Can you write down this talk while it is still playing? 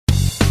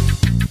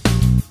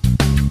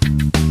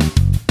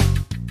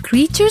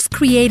Creatures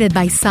created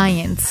by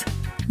science.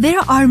 There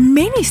are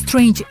many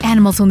strange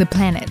animals on the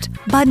planet,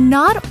 but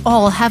not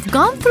all have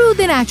gone through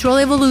the natural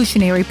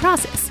evolutionary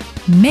process.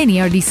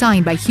 Many are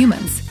designed by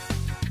humans.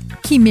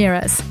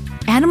 Chimeras,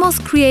 animals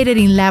created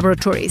in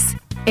laboratories,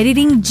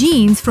 editing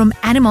genes from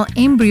animal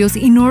embryos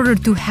in order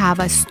to have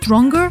a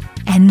stronger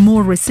and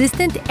more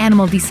resistant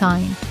animal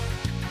design.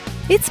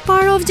 It's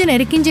part of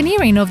genetic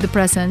engineering of the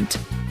present.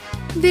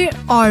 There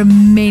are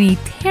many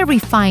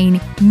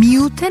terrifying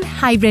mutant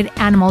hybrid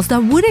animals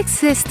that would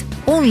exist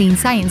only in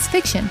science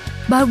fiction,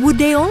 but would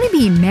they only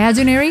be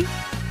imaginary?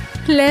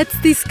 Let's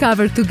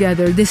discover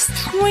together the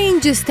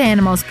strangest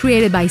animals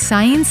created by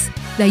science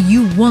that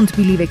you won't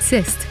believe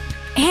exist.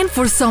 And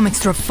for some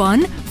extra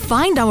fun,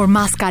 find our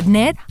mascot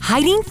Ned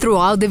hiding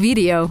throughout the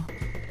video.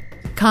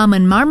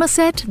 Common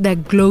marmoset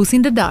that glows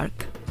in the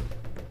dark.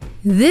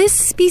 This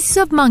species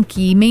of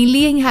monkey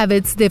mainly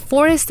inhabits the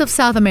forests of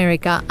South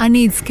America and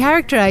is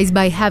characterized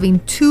by having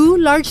two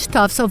large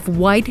tufts of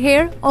white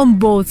hair on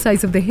both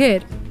sides of the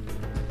head.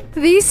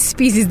 This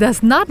species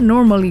does not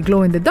normally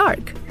glow in the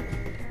dark.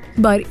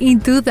 But in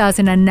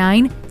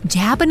 2009,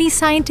 Japanese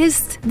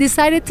scientists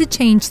decided to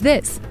change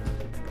this.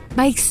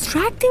 By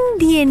extracting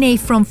DNA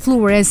from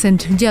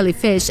fluorescent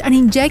jellyfish and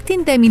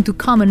injecting them into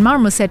common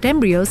marmoset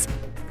embryos,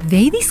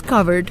 they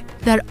discovered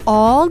that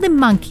all the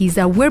monkeys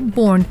that were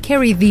born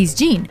carried this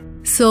gene,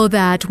 so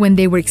that when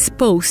they were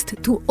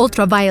exposed to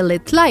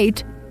ultraviolet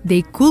light,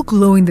 they could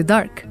glow in the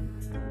dark.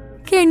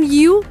 Can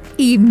you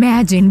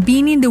imagine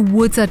being in the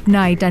woods at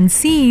night and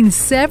seeing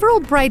several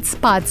bright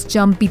spots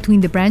jump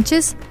between the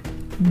branches?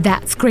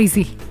 That's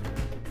crazy.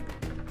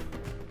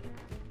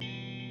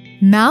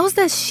 Mouse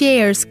that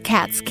shares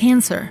cat's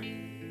cancer.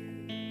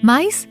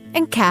 Mice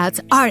and cats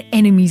are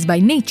enemies by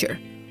nature.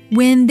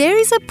 When there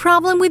is a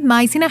problem with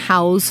mice in a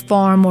house,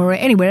 farm, or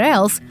anywhere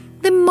else,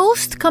 the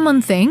most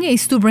common thing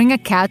is to bring a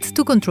cat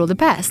to control the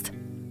pest.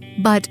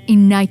 But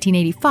in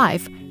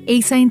 1985, a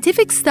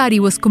scientific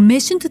study was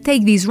commissioned to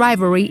take this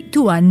rivalry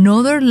to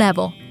another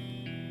level.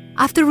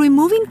 After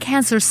removing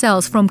cancer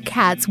cells from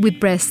cats with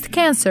breast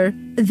cancer,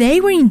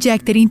 they were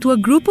injected into a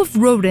group of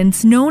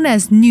rodents known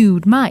as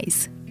nude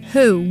mice,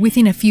 who,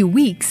 within a few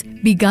weeks,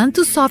 began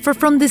to suffer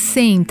from the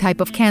same type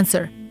of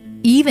cancer,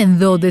 even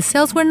though the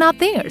cells were not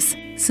theirs.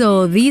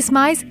 So these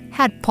mice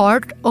had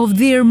part of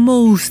their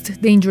most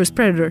dangerous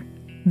predator,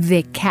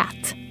 the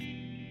cat.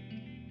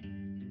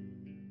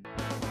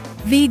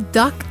 The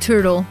duck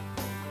turtle.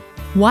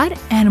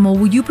 What animal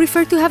would you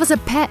prefer to have as a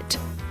pet?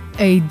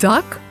 A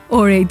duck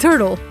or a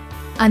turtle?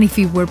 And if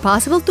it were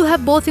possible to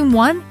have both in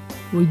one,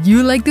 would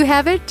you like to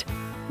have it?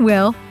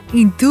 Well,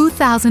 in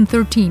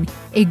 2013,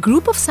 a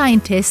group of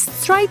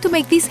scientists tried to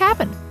make this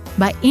happen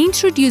by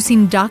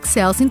introducing duck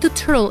cells into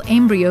turtle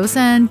embryos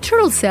and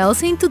turtle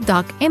cells into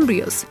duck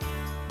embryos.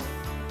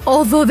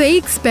 Although they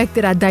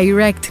expected a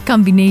direct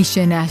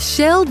combination, a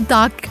shelled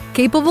duck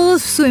capable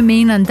of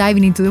swimming and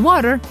diving into the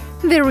water,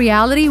 the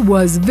reality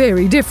was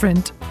very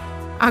different.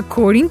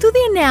 According to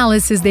the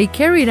analysis they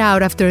carried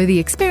out after the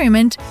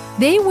experiment,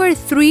 there were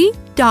 3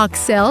 duck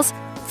cells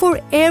for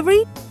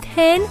every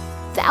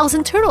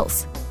 10,000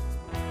 turtles.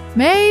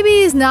 Maybe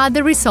it's not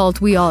the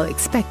result we all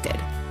expected.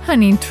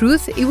 And in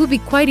truth, it would be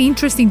quite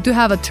interesting to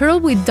have a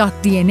turtle with duck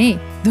DNA,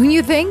 don't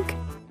you think?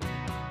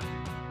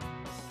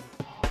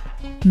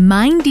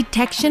 Mine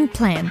detection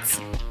plants.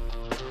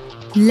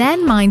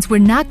 Landmines were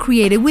not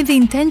created with the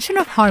intention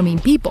of harming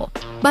people,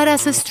 but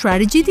as a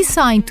strategy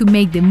designed to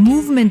make the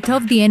movement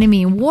of the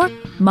enemy in war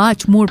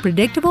much more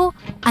predictable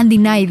and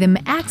deny them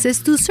access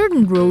to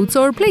certain roads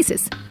or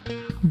places.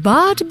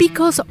 But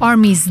because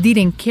armies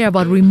didn't care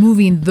about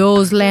removing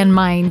those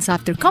landmines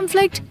after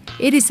conflict,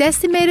 it is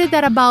estimated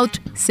that about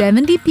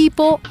 70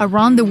 people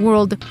around the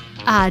world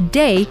a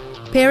day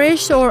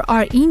perish or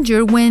are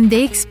injured when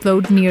they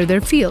explode near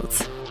their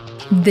fields.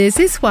 This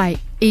is why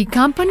a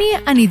company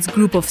and its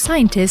group of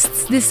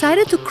scientists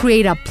decided to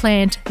create a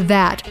plant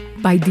that,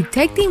 by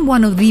detecting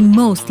one of the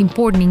most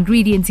important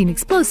ingredients in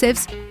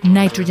explosives,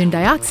 nitrogen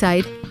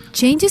dioxide,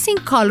 changes in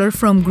color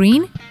from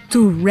green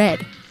to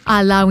red,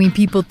 allowing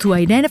people to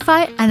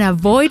identify and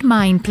avoid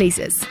mine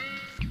places.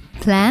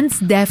 Plants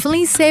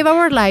definitely save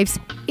our lives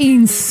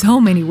in so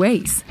many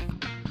ways.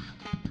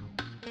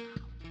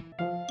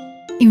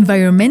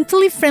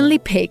 Environmentally friendly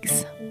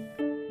pigs.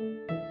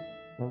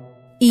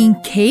 In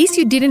case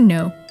you didn't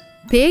know,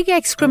 pig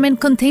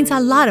excrement contains a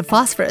lot of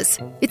phosphorus.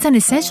 It's an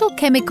essential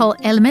chemical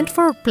element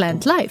for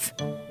plant life.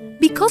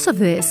 Because of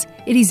this,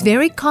 it is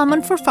very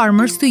common for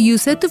farmers to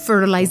use it to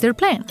fertilize their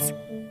plants.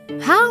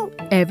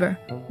 However,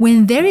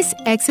 when there is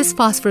excess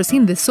phosphorus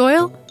in the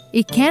soil,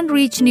 it can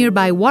reach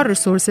nearby water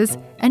sources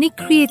and it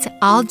creates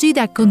algae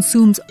that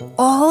consumes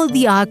all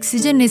the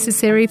oxygen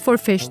necessary for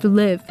fish to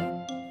live.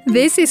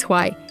 This is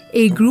why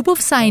a group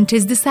of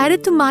scientists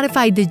decided to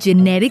modify the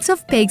genetics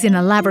of pigs in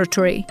a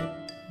laboratory.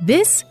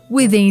 This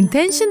with the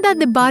intention that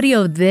the body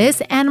of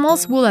these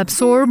animals will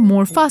absorb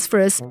more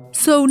phosphorus,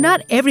 so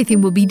not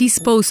everything will be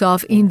disposed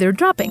of in their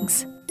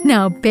droppings.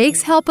 Now,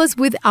 pigs help us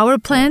with our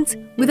plants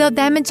without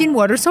damaging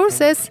water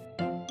sources.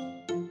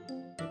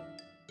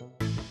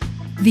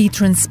 The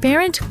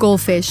transparent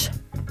goldfish.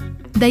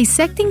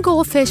 Dissecting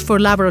goldfish for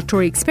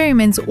laboratory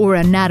experiments or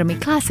anatomy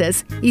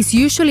classes is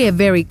usually a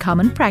very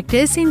common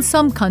practice in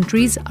some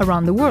countries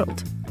around the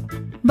world.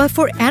 But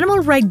for animal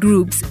rights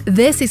groups,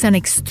 this is an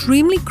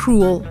extremely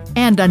cruel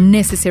and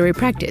unnecessary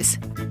practice.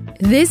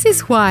 This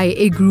is why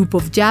a group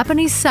of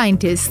Japanese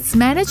scientists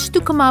managed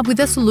to come up with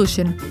a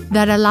solution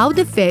that allowed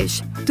the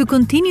fish to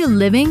continue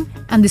living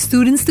and the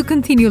students to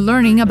continue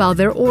learning about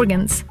their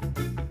organs.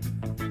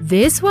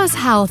 This was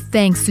how,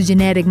 thanks to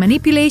genetic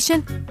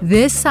manipulation,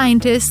 these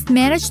scientists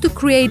managed to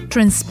create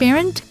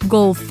transparent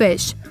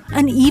goldfish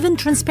and even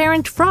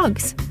transparent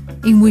frogs,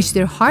 in which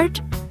their heart,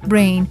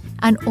 brain,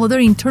 and other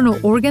internal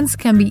organs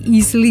can be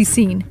easily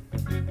seen.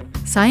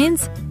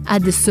 Science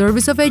at the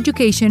service of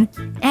education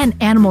and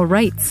animal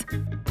rights.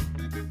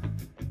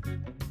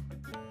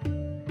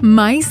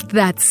 Mice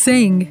that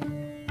sing.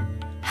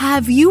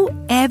 Have you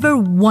ever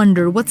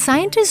wondered what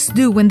scientists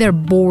do when they're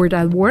bored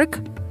at work?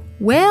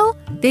 Well,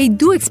 they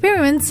do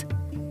experiments,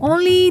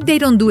 only they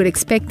don't do it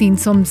expecting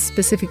some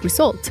specific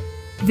result.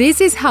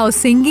 This is how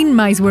singing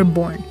mice were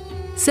born.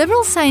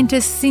 Several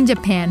scientists in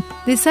Japan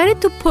decided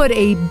to put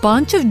a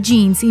bunch of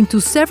genes into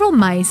several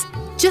mice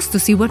just to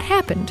see what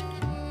happened.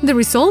 The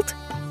result?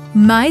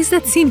 Mice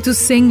that seemed to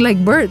sing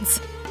like birds.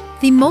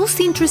 The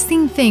most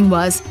interesting thing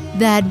was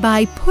that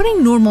by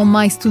putting normal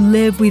mice to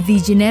live with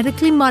the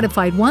genetically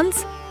modified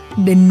ones,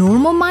 the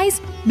normal mice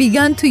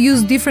began to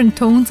use different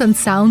tones and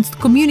sounds to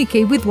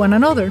communicate with one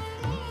another.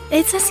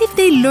 It's as if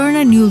they learn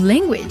a new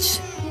language.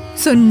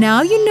 So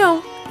now you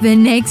know, the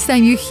next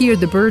time you hear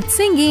the birds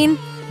singing,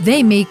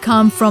 they may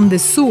come from the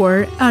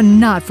sewer and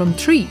not from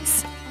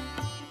trees.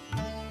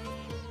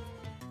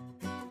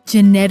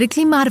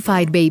 Genetically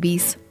modified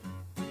babies.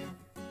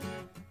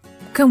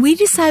 Can we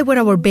decide what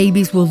our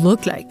babies will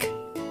look like?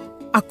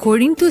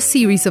 According to a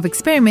series of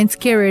experiments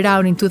carried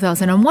out in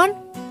 2001,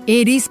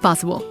 it is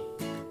possible.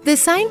 The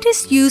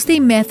scientists used a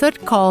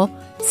method called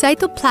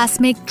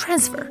cytoplasmic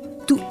transfer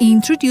to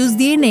introduce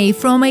DNA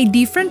from a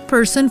different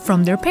person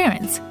from their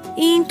parents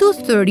into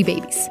 30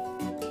 babies.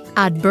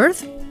 At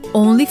birth,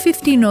 only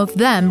 15 of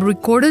them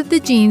recorded the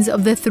genes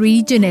of the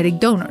 3 genetic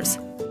donors.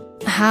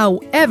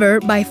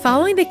 However, by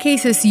following the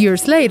cases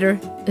years later,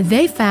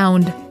 they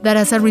found that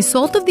as a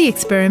result of the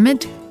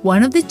experiment,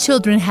 one of the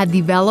children had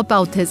developed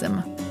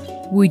autism.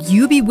 Would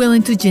you be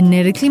willing to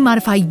genetically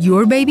modify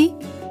your baby?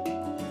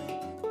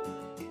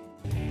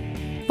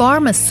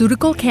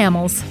 Pharmaceutical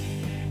camels.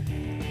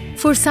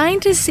 For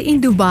scientists in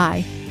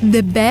Dubai,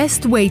 the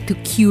best way to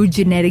cure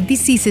genetic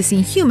diseases in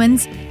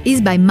humans is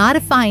by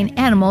modifying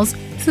animals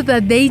so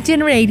that they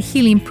generate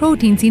healing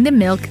proteins in the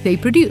milk they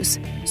produce.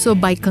 So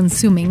by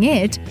consuming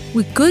it,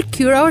 we could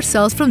cure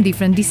ourselves from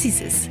different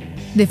diseases.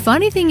 The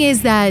funny thing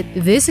is that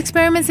these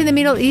experiments in the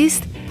Middle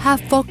East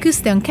have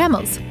focused on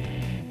camels.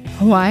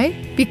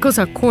 Why? Because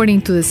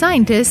according to the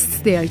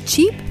scientists, they are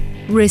cheap,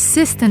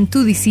 resistant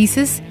to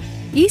diseases,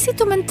 easy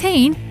to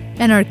maintain,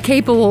 and are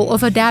capable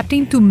of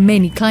adapting to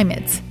many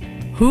climates.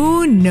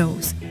 Who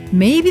knows?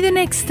 Maybe the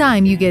next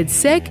time you get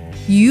sick,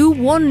 you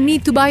won't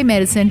need to buy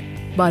medicine,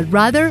 but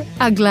rather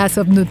a glass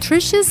of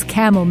nutritious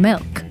camel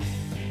milk.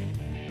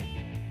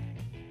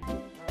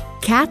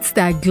 Cats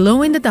that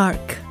glow in the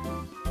dark.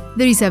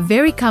 There is a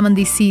very common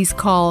disease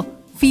called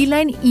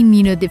feline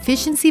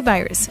immunodeficiency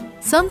virus,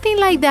 something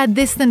like that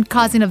distant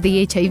cousin of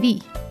the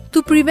HIV.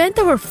 To prevent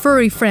our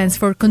furry friends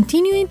from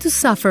continuing to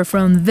suffer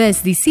from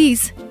this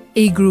disease,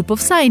 a group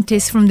of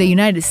scientists from the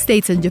United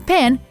States and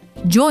Japan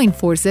joined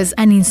forces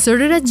and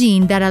inserted a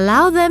gene that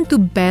allowed them to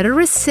better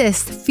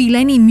resist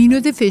feline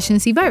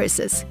immunodeficiency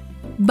viruses.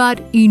 But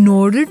in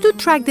order to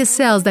track the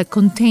cells that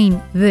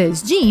contain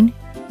this gene,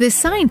 the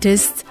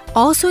scientists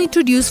also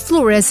introduced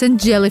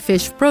fluorescent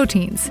jellyfish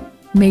proteins,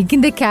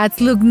 making the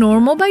cats look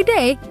normal by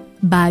day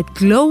but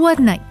glow at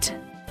night.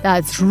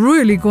 That's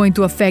really going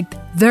to affect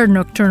their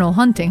nocturnal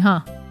hunting,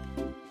 huh?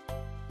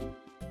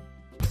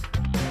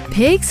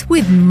 Pigs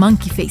with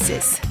monkey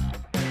faces.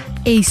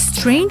 A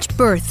strange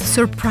birth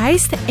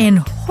surprised and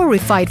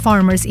horrified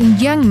farmers in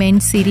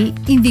Jiangmen City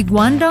in the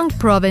Guangdong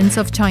province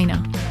of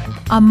China.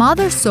 A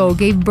mother sow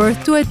gave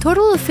birth to a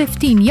total of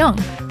 15 young,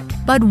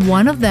 but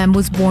one of them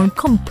was born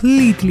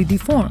completely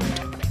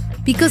deformed.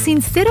 Because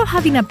instead of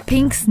having a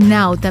pink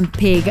snout and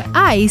pig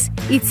eyes,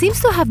 it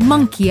seems to have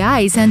monkey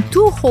eyes and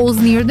 2 holes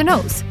near the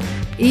nose.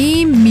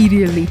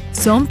 Immediately,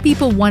 some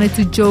people wanted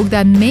to joke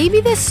that maybe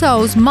the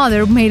sow's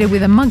mother made it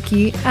with a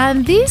monkey,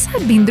 and this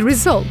had been the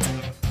result.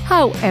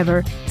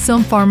 However,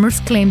 some farmers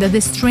claim that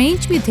the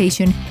strange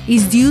mutation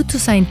is due to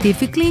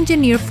scientifically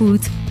engineered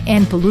foods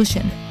and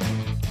pollution.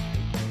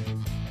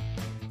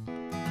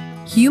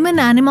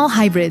 Human-animal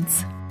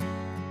hybrids.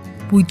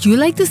 Would you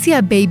like to see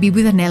a baby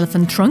with an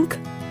elephant trunk?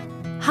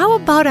 How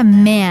about a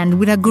man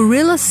with a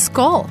gorilla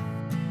skull?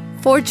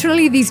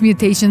 Fortunately, these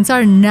mutations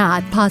are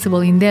not possible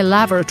in the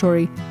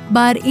laboratory,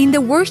 but in the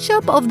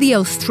workshop of the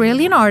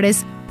Australian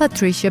artist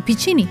Patricia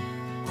Piccini,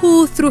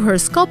 who, through her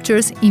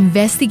sculptures,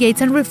 investigates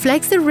and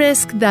reflects the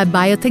risk that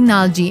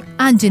biotechnology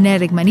and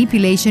genetic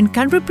manipulation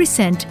can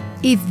represent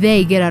if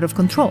they get out of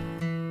control.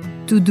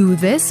 To do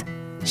this,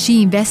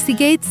 She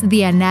investigates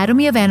the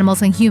anatomy of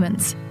animals and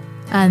humans,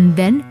 and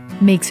then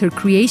makes her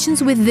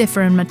creations with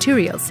different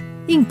materials,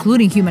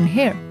 including human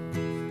hair.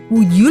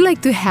 Would you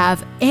like to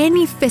have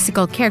any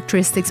physical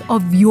characteristics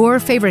of your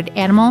favorite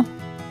animal?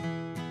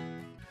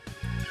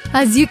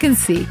 As you can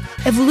see,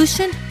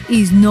 evolution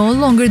is no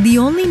longer the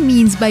only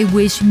means by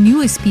which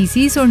new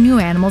species or new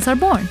animals are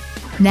born.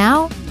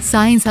 Now,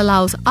 science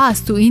allows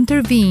us to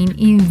intervene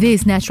in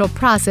this natural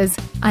process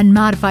and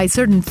modify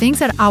certain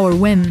things at our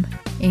whim,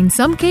 in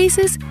some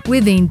cases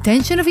with the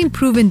intention of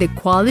improving the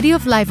quality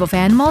of life of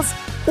animals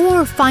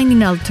or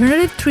finding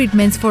alternative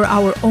treatments for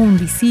our own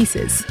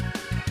diseases.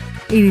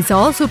 It is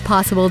also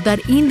possible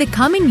that in the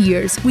coming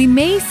years we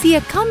may see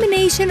a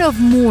combination of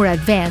more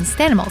advanced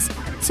animals,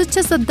 such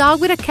as a dog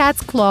with a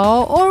cat's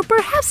claw or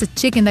perhaps a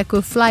chicken that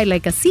could fly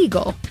like a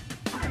seagull.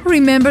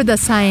 Remember that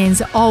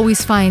science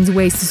always finds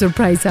ways to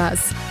surprise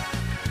us.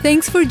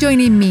 Thanks for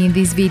joining me in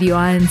this video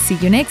and see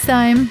you next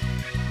time!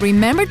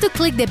 Remember to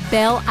click the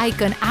bell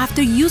icon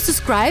after you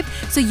subscribe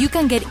so you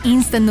can get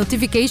instant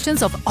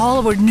notifications of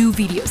all our new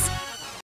videos.